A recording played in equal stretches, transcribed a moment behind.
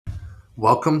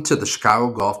Welcome to the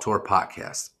Chicago Golf Tour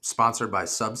podcast, sponsored by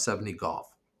Sub 70 Golf.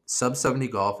 Sub 70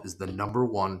 Golf is the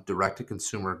 #1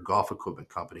 direct-to-consumer golf equipment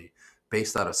company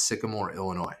based out of Sycamore,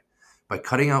 Illinois. By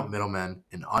cutting out middlemen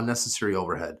and unnecessary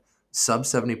overhead, Sub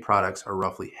 70 products are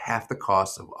roughly half the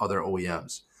cost of other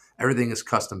OEMs. Everything is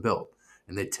custom built,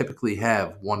 and they typically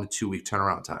have 1 to 2 week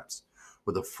turnaround times.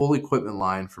 With a full equipment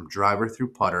line from driver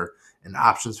through putter and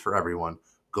options for everyone,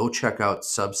 go check out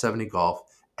Sub 70 Golf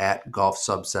at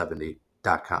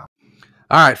golfsub70.com.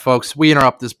 All right, folks, we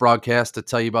interrupt this broadcast to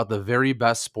tell you about the very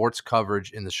best sports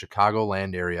coverage in the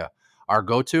Chicagoland area. Our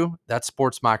go-to, that's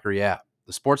Sports Mockery app.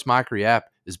 The Sports Mockery app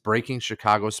is breaking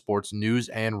Chicago sports news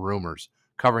and rumors,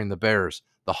 covering the Bears,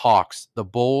 the Hawks, the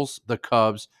Bulls, the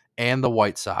Cubs, and the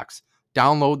White Sox.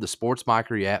 Download the Sports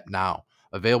Mockery app now.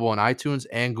 Available on iTunes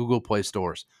and Google Play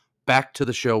stores. Back to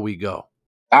the show we go.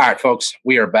 All right, folks,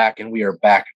 we are back, and we are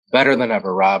back better than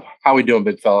ever. Rob, how we doing,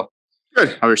 big fella?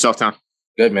 Good. How yourself, Tom?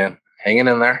 Good, man. Hanging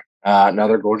in there.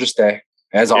 Another gorgeous day,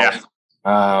 as always.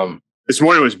 This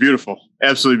morning was beautiful.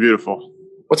 Absolutely beautiful.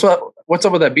 What's up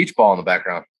with that beach ball in the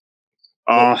background?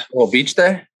 Little beach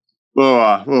day?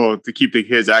 Well, to keep the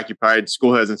kids occupied.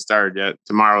 School hasn't started yet.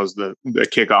 Tomorrow's the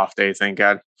kickoff day, thank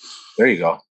God. There you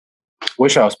go.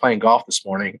 Wish I was playing golf this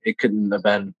morning. It couldn't have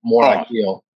been more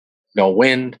ideal. No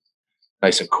wind,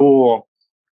 nice and cool.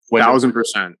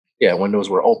 1,000%. Yeah, windows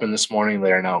were open this morning.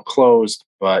 They are now closed.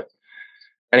 But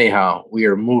anyhow, we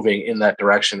are moving in that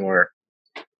direction where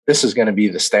this is going to be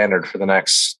the standard for the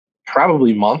next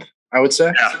probably month, I would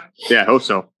say. Yeah, I hope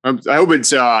so. I hope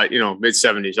it's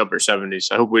mid-70s, upper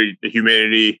 70s. I hope the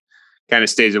humidity kind of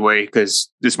stays away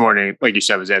because this morning, like you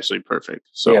said, was absolutely perfect.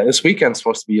 So yeah, this weekend's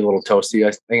supposed to be a little toasty.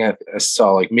 I think I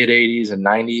saw like mid-80s and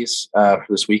 90s for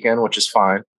this weekend, which is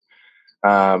fine.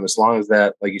 As long as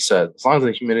that, like you said, as long as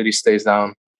the humidity stays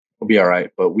down, we'll be all right.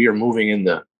 But we are moving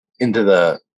into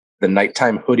the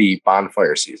nighttime hoodie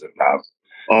bonfire season now.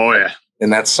 Oh yeah,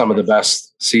 and that's some of the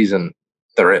best season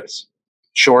there is.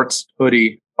 Shorts,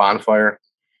 hoodie, bonfire.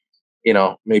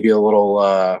 Maybe a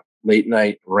little late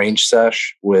night range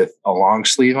sesh with a long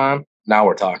sleeve on. Now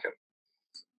we're talking.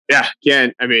 Yeah,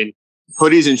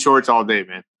 hoodies and shorts all day,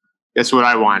 man. That's what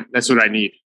I want. That's what I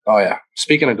need. Oh yeah.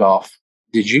 Speaking of golf,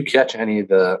 did you catch any of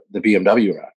the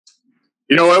BMW ride?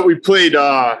 You know what? We played.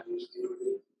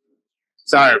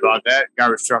 Sorry about that.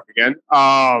 Garbage truck again.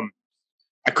 I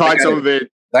caught some of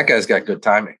it. That guy's got good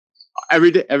timing.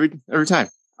 Every day, every time.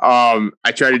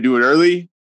 I try to do it early.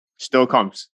 Still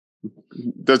comes.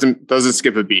 Doesn't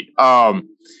skip a beat. I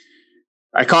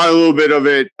caught a little bit of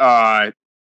it.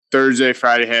 Thursday,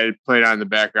 Friday had played on in the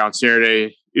background.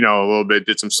 Saturday, a little bit,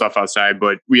 did some stuff outside,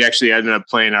 but we actually ended up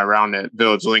playing our round at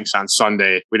Village Links on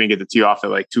Sunday. We didn't get the tee off at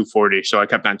like 2:40. So I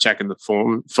kept on checking the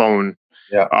phone.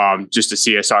 Yeah. Just to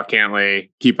see. I saw Cantlay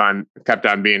kept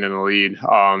on being in the lead.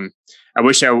 I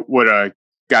wish I would have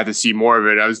got to see more of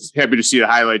it. I was happy to see the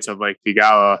highlights of like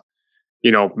Theegala,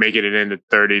 making it into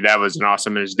 30. That was an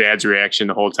awesome. And his dad's reaction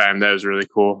the whole time. That was really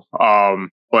cool.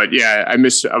 But yeah, I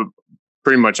missed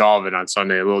pretty much all of it on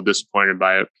Sunday. A little disappointed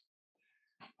by it.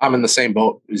 I'm in the same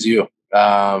boat as you.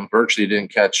 Virtually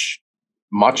didn't catch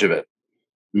much of it.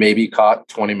 Maybe caught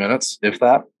 20 minutes, if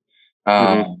that.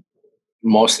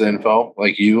 Most of the info,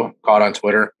 like you, caught on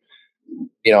Twitter.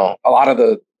 A lot of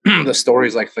the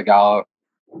stories like Theegala,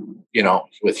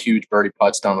 with huge birdie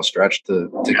putts down the stretch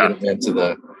to get him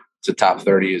into to top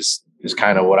 30 is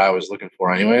kind of what I was looking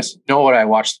for anyways. What I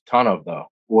watched a ton of, though,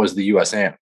 was the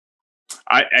USAM.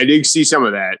 I did see some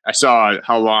of that. I saw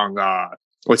how long,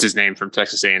 what's his name from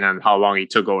Texas A&M, how long he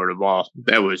took over the ball.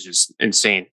 That was just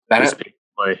insane.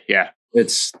 Yeah.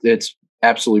 It's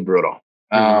absolutely brutal.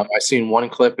 I seen one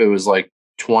clip. It was like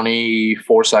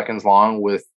 24 seconds long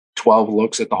with 12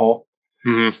 looks at the hole.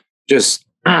 Just,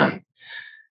 I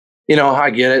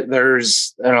get it.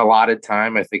 There's an allotted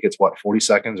time. I think it's 40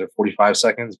 seconds or 45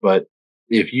 seconds. But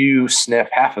if you sniff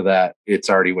half of that, it's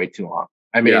already way too long.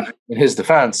 In his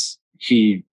defense,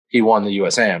 he won the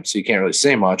USAM, so you can't really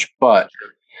say much, but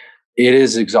it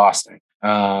is exhausting.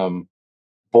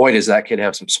 Boy, does that kid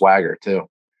have some swagger too.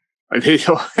 I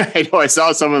know. I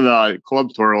saw some of the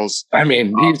club twirls.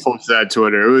 He posted that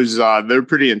Twitter. It was they're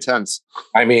pretty intense.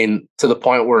 To the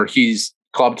point where he's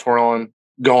club twirling,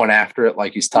 going after it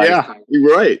like he's tight. Yeah,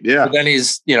 you're right. Yeah. But then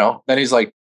he's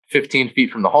like 15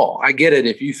 feet from the hole. I get it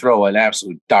if you throw an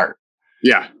absolute dart.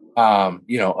 Yeah.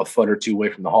 A foot or two away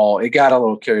from the hole. It got a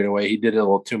little carried away. He did it a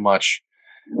little too much.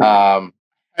 I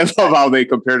love how they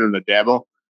compared him to Dabo.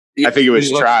 I think it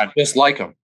was Tron. Just like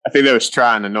him. I think that was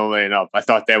Tron and no laying up. I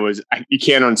thought that was, you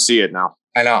can't unsee it now.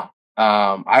 I know.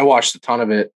 I watched a ton of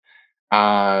it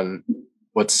on,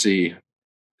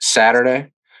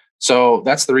 Saturday. So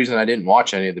that's the reason I didn't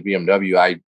watch any of the BMW.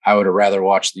 I would have rather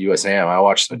watched the USAM. I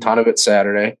watched a ton of it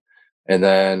Saturday, and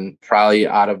then probably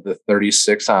out of the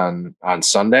 36 on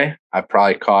Sunday, I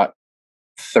probably caught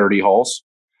 30 holes.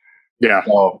 Yeah.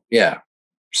 So yeah,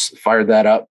 fired that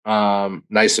up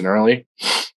nice and early.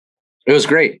 It was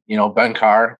great. Ben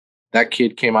Carr, that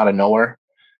kid came out of nowhere.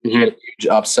 He had a huge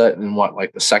upset in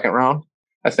the second round,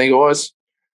 I think it was.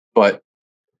 But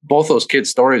both those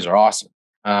kids' stories are awesome.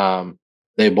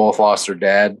 They both lost their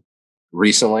dad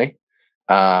recently.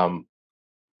 Bennett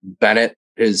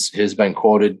has been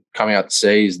quoted coming out to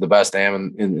say he's the best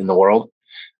am in the world.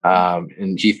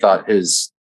 And he thought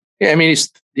he's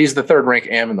the third ranked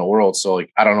am in the world. So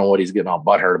I don't know what he's getting all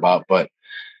butthurt about, but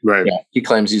right. Yeah, he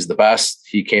claims he's the best.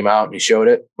 He came out and he showed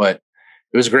it, but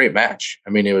it was a great match. I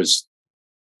mean, it was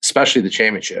especially the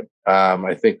championship.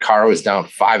 I think Carr was down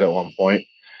 5 at one point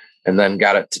and then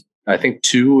got it to, I think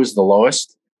 2 was the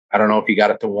lowest. I don't know if he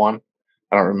got it to 1.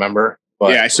 I don't remember.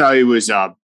 But yeah, I saw he was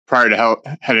prior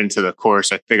to heading to the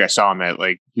course. I think I saw him at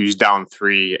he was down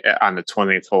 3 on the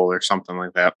 20th hole or something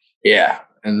like that. Yeah.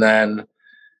 And then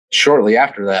shortly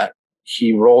after that,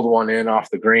 he rolled one in off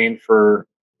the green for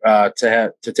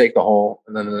to take the hole.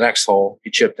 And then the next hole he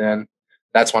chipped in.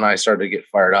 That's when I started to get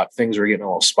fired up. Things were getting a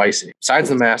little spicy. Besides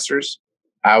the Masters,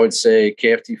 I would say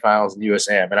KFT Finals and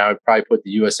USAM, and I would probably put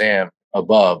the USAM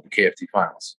above the KFT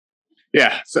Finals.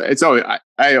 Yeah, so it's always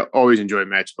I always enjoy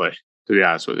match play, to be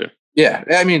honest with you. Yeah,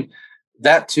 I mean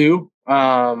that too.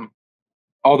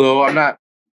 Although I'm not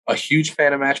a huge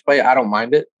fan of match play, I don't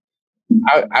mind it.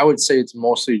 I would say it's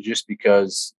mostly just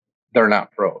because they're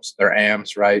not pros; they're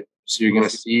AMs, right? So you're going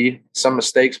to see some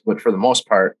mistakes, but for the most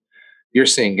part, you're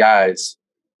seeing guys,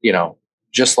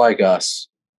 just like us,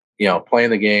 playing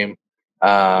the game,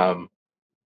 have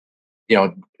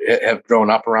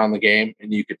grown up around the game,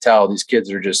 and you could tell these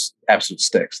kids are just absolute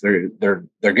sticks. They're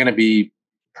going to be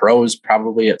pros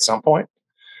probably at some point.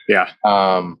 Yeah.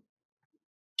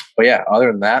 But yeah,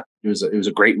 other than that, it was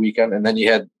a great weekend, and then you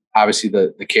had obviously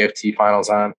the KFT finals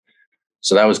on,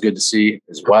 so that was good to see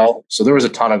as well. So there was a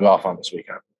ton of golf on this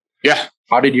weekend. Yeah.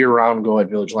 How did your round go at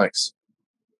Village Links?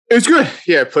 It was good.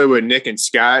 Yeah, I played with Nick and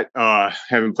Scott.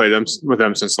 Haven't played with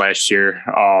them since last year.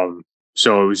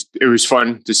 So it was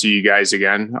fun to see you guys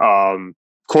again.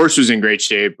 Course was in great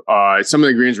shape. Some of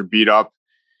the greens were beat up,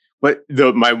 but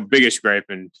my biggest gripe,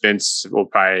 and Vince will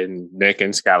probably, and Nick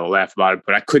and Scott will laugh about it,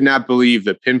 but I could not believe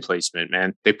the pin placement,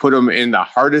 man. They put them in the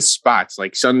hardest spots,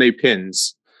 like Sunday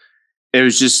pins. It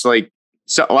was just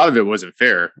so a lot of it wasn't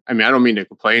fair. I mean, I don't mean to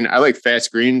complain. I like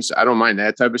fast greens. I don't mind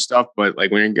that type of stuff. But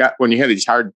when you had these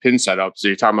hard pin setups, so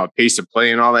you're talking about pace of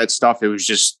play and all that stuff, it was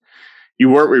just, you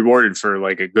weren't rewarded for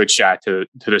a good shot to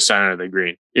the center of the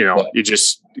green.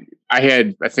 I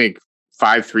had, I think,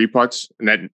 5 3-putts,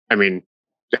 and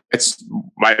that's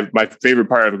my favorite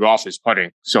part of the golf is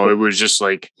putting. So it was just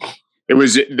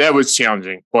that was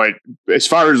challenging. But as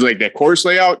far as that course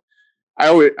layout,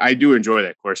 I do enjoy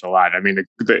that course a lot. I mean,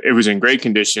 it was in great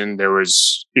condition. There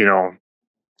was,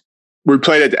 we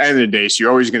played at the end of the day, so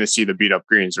you're always going to see the beat up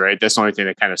greens, right? That's the only thing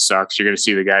that kind of sucks. You're going to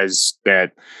see the guys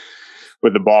that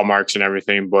with the ball marks and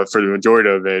everything, but for the majority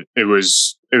of it, it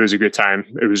was a good time.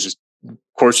 It was just,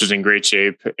 course was in great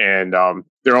shape, and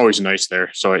they're always nice there.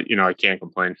 So I can't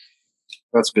complain.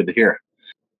 That's good to hear.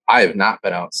 I have not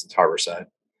been out since Harborside.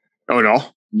 Oh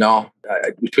no.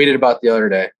 We tweeted about the other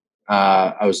day.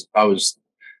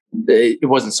 It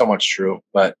wasn't so much true,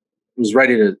 but was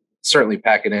ready to certainly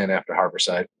pack it in after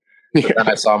Harborside. But then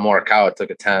I saw Morikawa took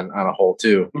a 10 on a hole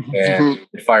too, and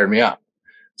it fired me up.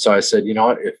 So I said, you know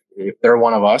what, if they're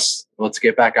one of us, let's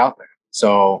get back out there.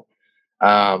 So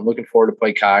looking forward to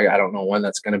play COG. I don't know when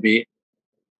that's going to be.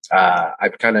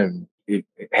 I've kind of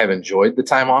have enjoyed the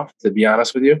time off, to be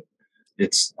honest with you.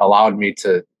 It's allowed me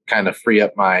to kind of free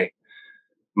up my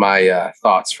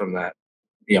thoughts from that,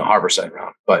 Harborside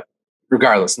round. But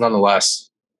regardless, nonetheless,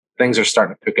 things are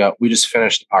starting to pick up. We just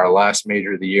finished our last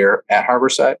major of the year at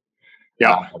Harborside.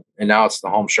 Yeah. And now it's the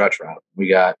home stretch route. We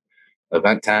got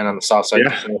event 10 on the south side.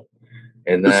 Yeah.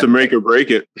 And then, just to make or break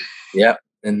it. Yep.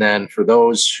 And then for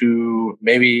those who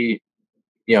maybe,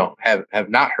 have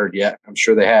not heard yet, I'm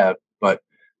sure they have, but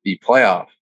the playoff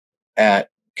at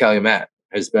Calumet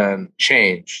has been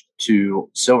changed to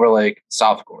Silver Lake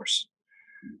South Course.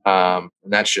 And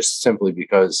that's just simply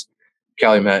because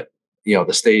Calumet,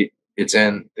 the state it's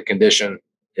in, the condition,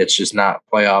 it's just not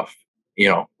playoff,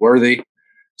 worthy.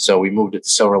 So we moved it to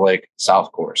Silver Lake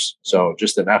South Course. So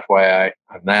just an FYI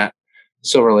on that.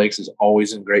 Silver Lakes is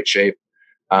always in great shape.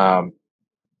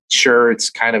 Sure, it's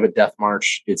kind of a death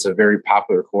march. It's a very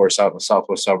popular course out in the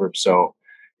southwest suburbs. So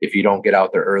if you don't get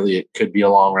out there early, it could be a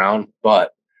long round.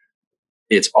 But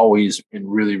it's always in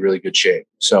really, really good shape.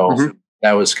 So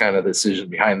that was kind of the decision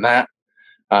behind that.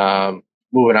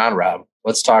 Moving on, Rob,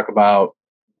 let's talk about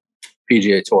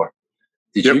PGA Tour.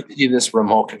 Did you see this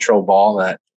remote control ball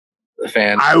that the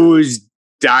fan? I was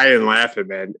dying laughing,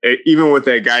 man. Even with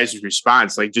that guy's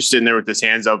response, like just sitting there with his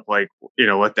hands up, like,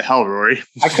 what the hell, Rory?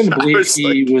 I couldn't believe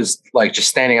he was like just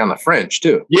standing on the fringe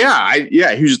too. Yeah,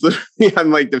 he was literally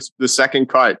on like the second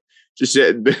cut. Just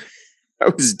I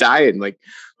was dying,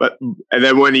 and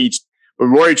then when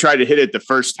Rory tried to hit it the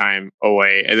first time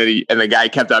away, and then the guy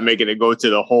kept on making it go to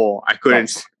the hole. I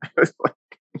couldn't.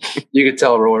 You could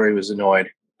tell Rory was annoyed.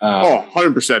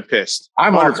 100% pissed.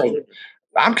 I'm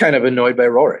kind of annoyed by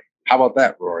Rory. How about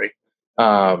that, Rory?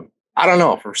 I don't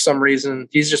know. For some reason,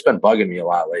 he's just been bugging me a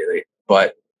lot lately.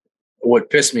 But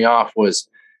what pissed me off was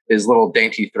his little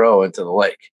dainty throw into the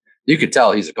lake. You could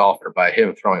tell he's a golfer by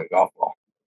him throwing a golf ball.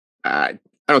 I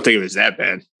don't think it was that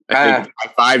bad. I think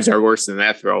high fives are worse than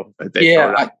that throw.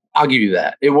 I'll give you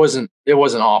that. It wasn't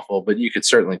awful, but you could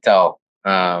certainly tell.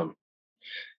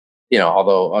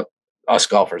 Although us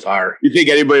golfers are. You think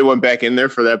anybody went back in there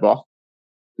for that ball?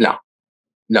 No.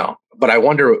 But I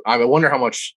wonder how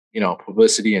much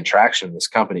publicity and traction this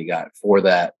company got for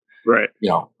that. Right.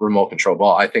 Remote control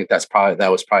ball. I think that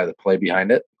was probably the play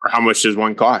behind it. Or how much does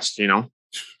one cost?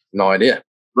 No idea.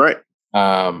 Right.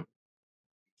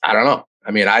 I don't know.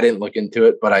 I mean, I didn't look into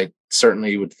it, but I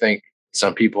certainly would think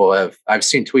some people have. I've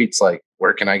seen tweets like,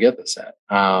 "Where can I get this at?"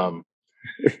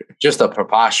 Just a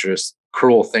preposterous,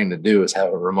 cruel thing to do is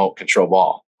have a remote control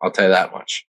ball. I'll tell you that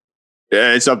much.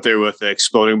 Yeah, it's up there with the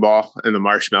exploding ball and the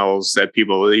marshmallows that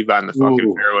people leave on the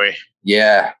fucking fairway.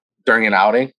 Yeah, during an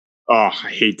outing. Oh, I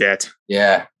hate that.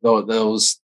 Yeah,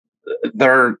 those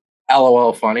they're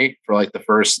LOL funny for like the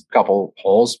first couple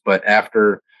holes, but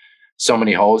after so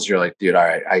many holes, you're like, dude, all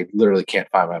right, I literally can't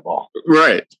find my ball.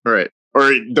 Right.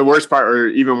 Or the worst part, or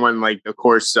even when like the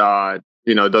course, does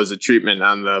the treatment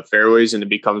on the fairways and it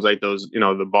becomes like those,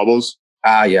 the bubbles.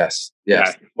 Yes.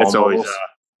 Yeah, it's always,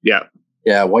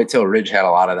 Yeah, Whitetail Ridge had a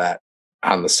lot of that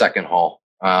on the second hole.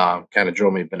 Kind of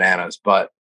drove me bananas, but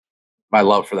my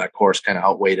love for that course kind of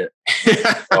outweighed it.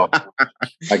 So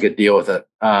I could deal with it.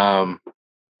 How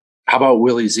about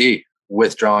Willie Z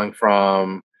withdrawing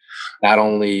from not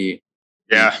only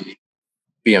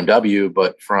BMW,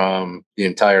 but from the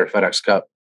entire FedEx Cup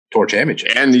Tour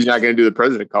Championship? And he's not going to do the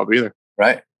President Cup either.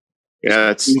 Right. Yeah,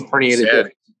 that's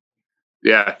herniated.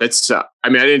 Yeah, that's. I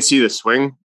didn't see the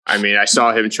swing. I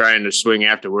saw him trying to swing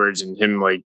afterwards and him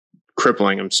like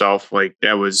crippling himself. Like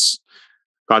that was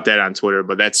got that on Twitter,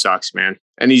 but that sucks, man.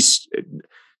 And he's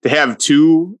to have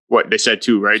two right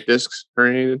discs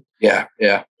herniated. Yeah,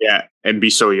 and be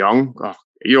so young. Oh,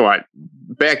 you know what?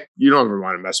 Back, you don't ever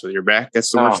want to mess with your back.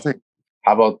 That's the worst thing.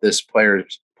 How about this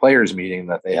players meeting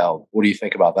that they held? What do you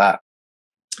think about that?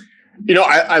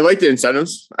 I like the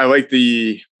incentives. I like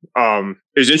the.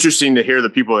 It was interesting to hear the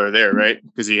people that are there, right?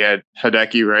 Because he had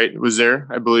Hideki, right, was there,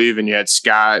 I believe, and you had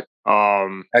Scott.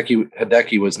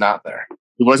 Hideki was not there.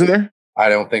 He wasn't there? I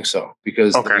don't think so,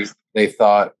 because they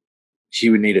thought he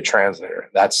would need a translator.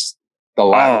 That's the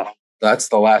last. That's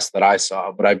the last that I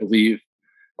saw, but I believe.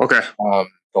 Okay.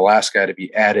 The last guy to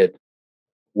be added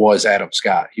was Adam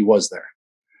Scott. He was there.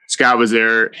 Scott was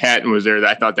there. Hatton was there.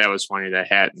 I thought that was funny that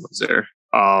Hatton was there.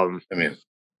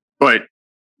 But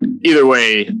either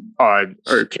way,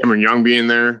 or Cameron Young being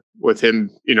there with him,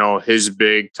 his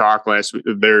big talk last week,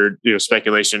 their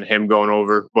speculation, him going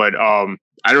over. But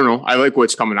I don't know. I like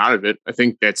what's coming out of it. I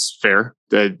think that's fair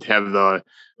to have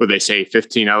what they say,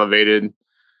 15 elevated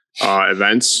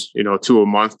events, 2 a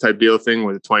month type deal thing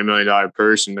with a $20 million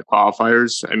purse and the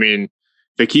qualifiers. If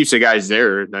it keeps the guys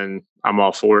there, then I'm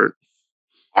all for it.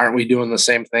 Aren't we doing the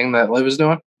same thing that Liv is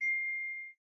doing?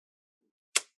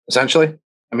 Essentially,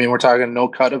 we're talking no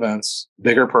cut events,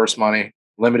 bigger purse money,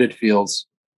 limited fields.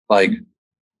 Like,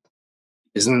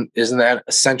 isn't that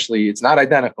essentially? It's not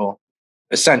identical,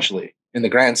 essentially, in the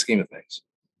grand scheme of things.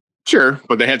 Sure,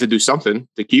 but they have to do something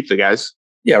to keep the guys.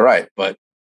 Yeah, right. But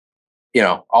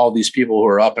all these people who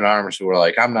are up in arms who are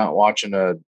like, I'm not watching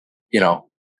I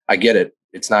get it.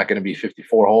 It's not going to be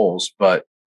 54 holes, but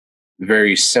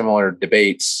very similar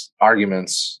debates,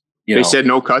 arguments. They said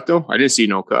no cut though. I didn't see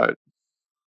no cut.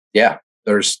 Yeah,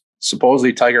 there's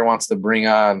supposedly Tiger wants to bring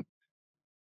on.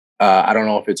 I don't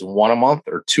know if it's 1 a month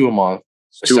or 2 a month.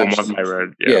 2 a month, I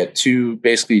read. Yeah, 2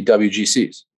 basically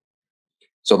WGCs.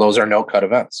 So those are no cut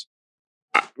events.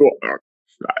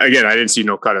 Again, I didn't see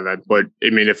no cut event, but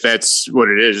if that's what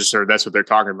it is, or that's what they're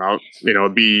talking about,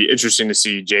 it'd be interesting to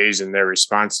see Jay's and their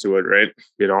response to it, right?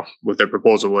 What their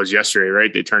proposal was yesterday,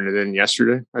 right? They turned it in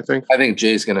yesterday, I think. I think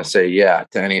Jay's going to say yeah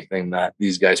to anything that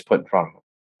these guys put in front of him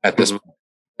at this point.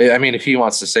 I mean, if he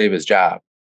wants to save his job,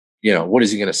 what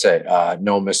is he going to say?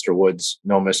 No, Mr. Woods,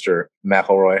 no, Mr.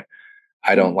 McElroy.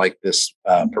 I don't like this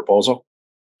proposal.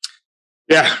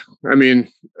 Yeah, I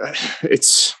mean,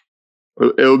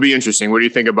 it'll be interesting. What do you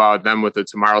think about them with the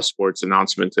Tomorrow Sports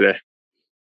announcement today?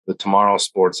 The Tomorrow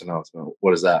Sports announcement.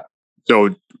 What is that?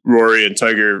 So Rory and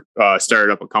Tiger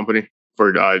started up a company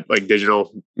for like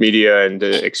digital media and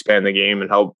to expand the game and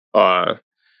help.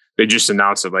 They just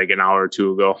announced it like an hour or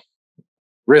two ago.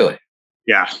 Really?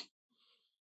 Yeah.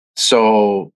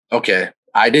 So, okay.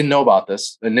 I didn't know about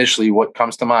this. Initially, what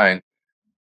comes to mind?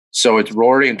 So it's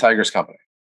Rory and Tiger's company.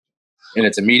 And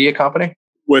it's a media company?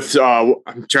 With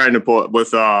I'm trying to pull it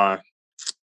with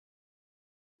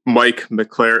Mike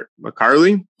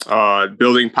McCarley,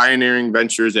 building pioneering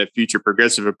ventures that feature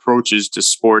progressive approaches to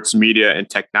sports, media, and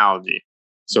technology.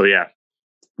 So yeah.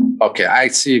 Okay, I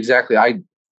see exactly. I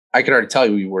can already tell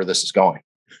you where this is going.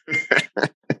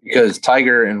 Because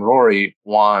Tiger and Rory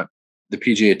want the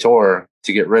PGA Tour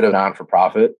to get rid of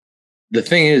non-for-profit. The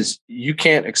thing is, you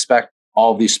can't expect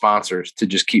all these sponsors to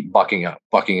just keep bucking up.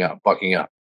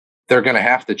 They're going to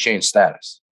have to change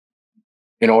status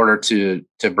in order to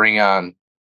bring on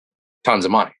tons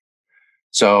of money.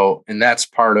 So, and that's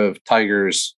part of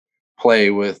Tiger's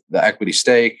play with the equity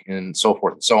stake and so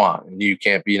forth and so on. And you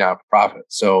can't be not-for-profit.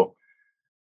 So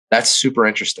that's super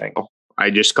interesting. I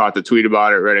just caught the tweet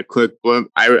about it, read a quick blimp.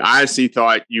 I honestly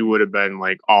thought you would have been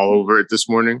like all over it this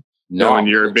morning. No, and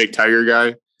you're a big Tiger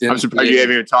guy. I'm surprised you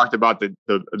haven't even talked about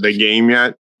the game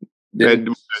yet.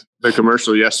 The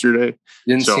commercial yesterday.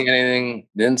 Didn't see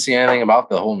anything about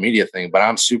the whole media thing, but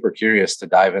I'm super curious to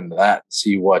dive into that,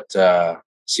 see what's up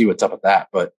with that.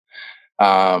 But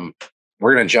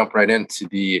we're gonna jump right into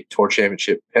the Tour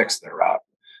Championship picks there, Rob.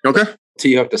 Okay.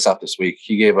 T hooked us up this week.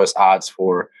 He gave us odds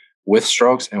for with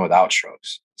strokes and without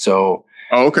strokes. So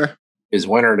his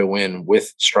winner to win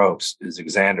with strokes is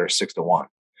Xander 6-1.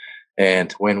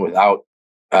 And to win without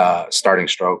starting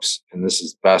strokes, and this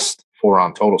is best 4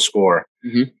 on total score.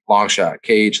 Long shot,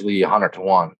 Cage Lee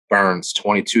 100-1, Burns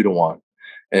 22-1,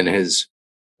 and his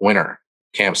winner,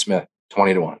 Cam Smith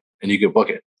 20-1. And you could book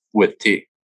it with T.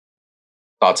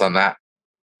 Thoughts on that?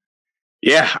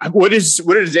 Yeah. What does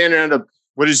Xander end up?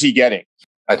 What is he getting?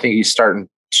 I think he's starting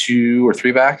 2 or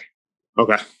 3 back.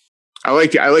 Okay. I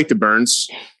like the Burns.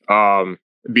 It'd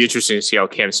be interesting to see how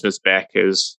Cam Smith's back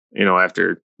is,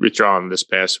 after withdrawing this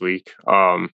past week.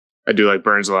 I do like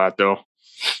Burns a lot though.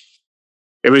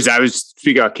 I was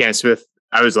speaking of Cam Smith.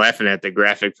 I was laughing at the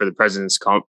graphic for the President's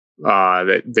Cup.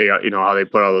 That they, how they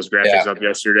put all those graphics up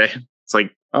yesterday. It's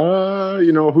like,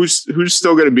 who's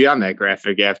still going to be on that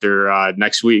graphic after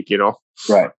next week?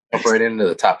 Right. Up right into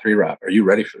the top 3, Rob. Are you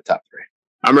ready for the top 3?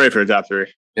 I'm ready for the top 3.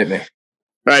 Hit me.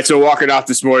 All right, so walking off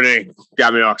this morning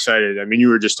got me all excited. I mean, you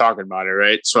were just talking about it,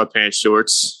 right? Sweatpants,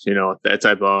 shorts, that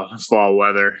type of fall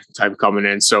weather type coming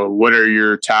in. So what are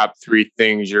your top 3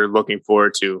 things you're looking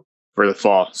forward to for the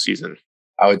fall season?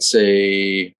 I would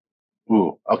say,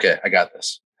 okay, I got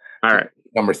this. All right.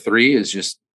 Number 3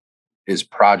 is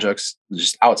projects,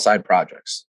 just outside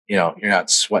projects. You're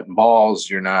not sweating balls.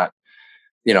 You're not,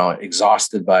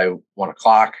 exhausted by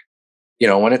 1:00.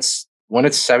 When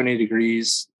it's 70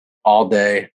 degrees all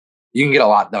day, you can get a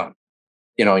lot done.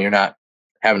 You're not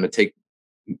having to take,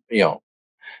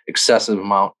 excessive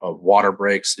amount of water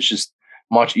breaks. It's just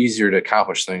much easier to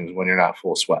accomplish things when you're not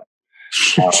full of sweat.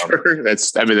 Sure.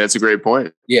 That's a great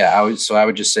point. Yeah. I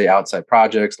would just say outside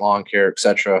projects, lawn care,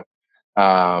 etc.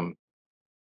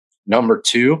 Number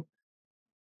 2,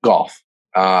 golf.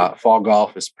 Fall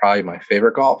golf is probably my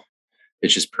favorite golf.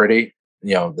 It's just pretty,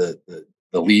 the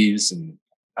leaves and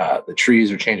the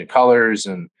trees are changing colors,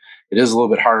 and it is a little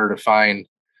bit harder to find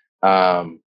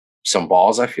some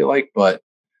balls, I feel like, but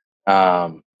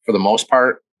for the most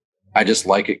part, I just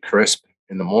like it crisp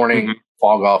in the morning.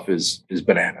 Fall golf is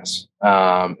bananas.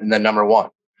 And then number 1,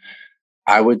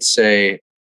 I would say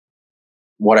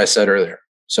what I said earlier.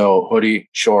 So hoodie,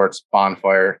 shorts,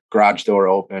 bonfire, garage door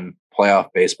open,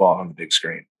 playoff baseball on the big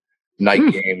screen,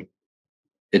 night game.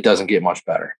 It doesn't get much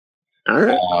better. All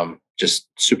right. Just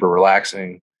super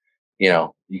relaxing.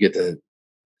 You get to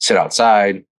sit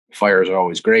outside. Fires are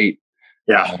always great.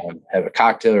 Yeah. Have a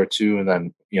cocktail or 2, and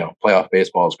then, playoff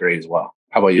baseball is great as well.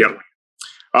 How about you? Yep.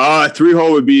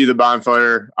 3-hole would be the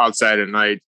bonfire outside at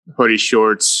night, hoodie,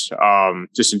 shorts,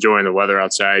 just enjoying the weather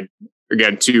outside.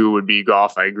 Again, 2 would be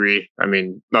golf. I agree. I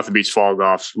mean, nothing beats fall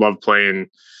golf. Love playing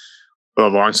with a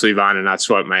long sleeve on and not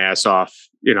sweating my ass off,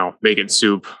 making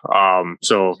soup.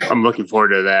 So I'm looking forward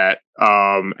to that.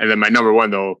 And then my number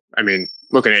 1 though, I mean,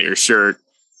 looking at your shirt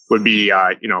would be,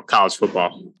 college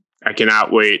football. I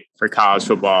cannot wait for college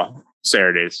football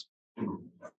Saturdays.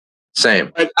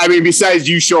 Same. I mean, besides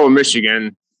you showing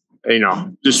Michigan, you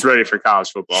know, just ready for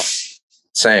college football.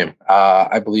 Same.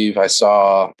 I believe I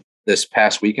saw this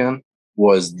past weekend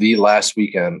was the last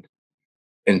weekend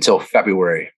until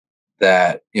February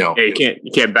that, you know. Yeah,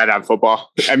 you can't bet on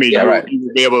football. I mean, right.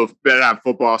 You'll be able to bet on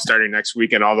football starting next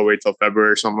weekend all the way till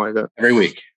February or something like that. Every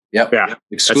week. Yep. Yeah.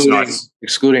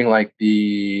 Excluding like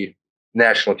the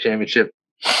national championship,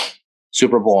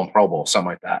 Super Bowl and Pro Bowl,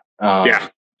 something like that. Yeah.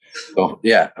 So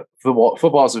yeah,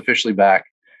 football is officially back.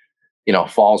 You know,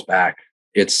 fall's back.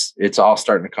 It's all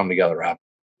starting to come together, Rob.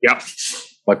 Yep.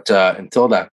 But until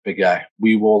then, big guy,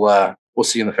 we'll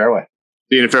see you in the fairway.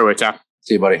 See you in the fairway, Tom.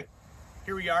 See you, buddy.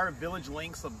 Here we are, Village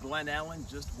Links of Glen Ellen,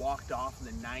 just walked off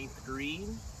the 9th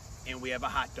green, and we have a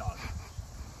hot dog.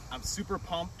 I'm super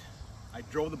pumped. I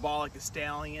drove the ball like a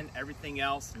stallion, everything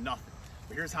else, nothing.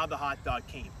 But here's how the hot dog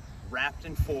came. Wrapped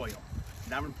in foil.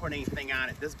 Not gonna put anything on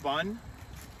it. This bun,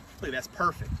 look, that's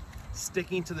perfect.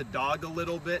 Sticking to the dog a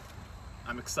little bit.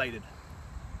 I'm excited.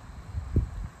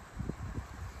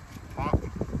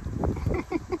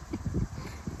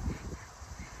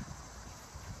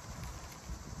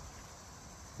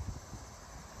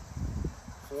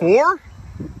 Four?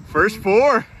 First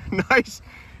four. Nice.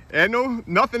 And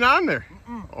nothing on there.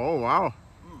 Oh, wow.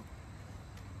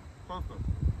 Perfect.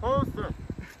 Perfect.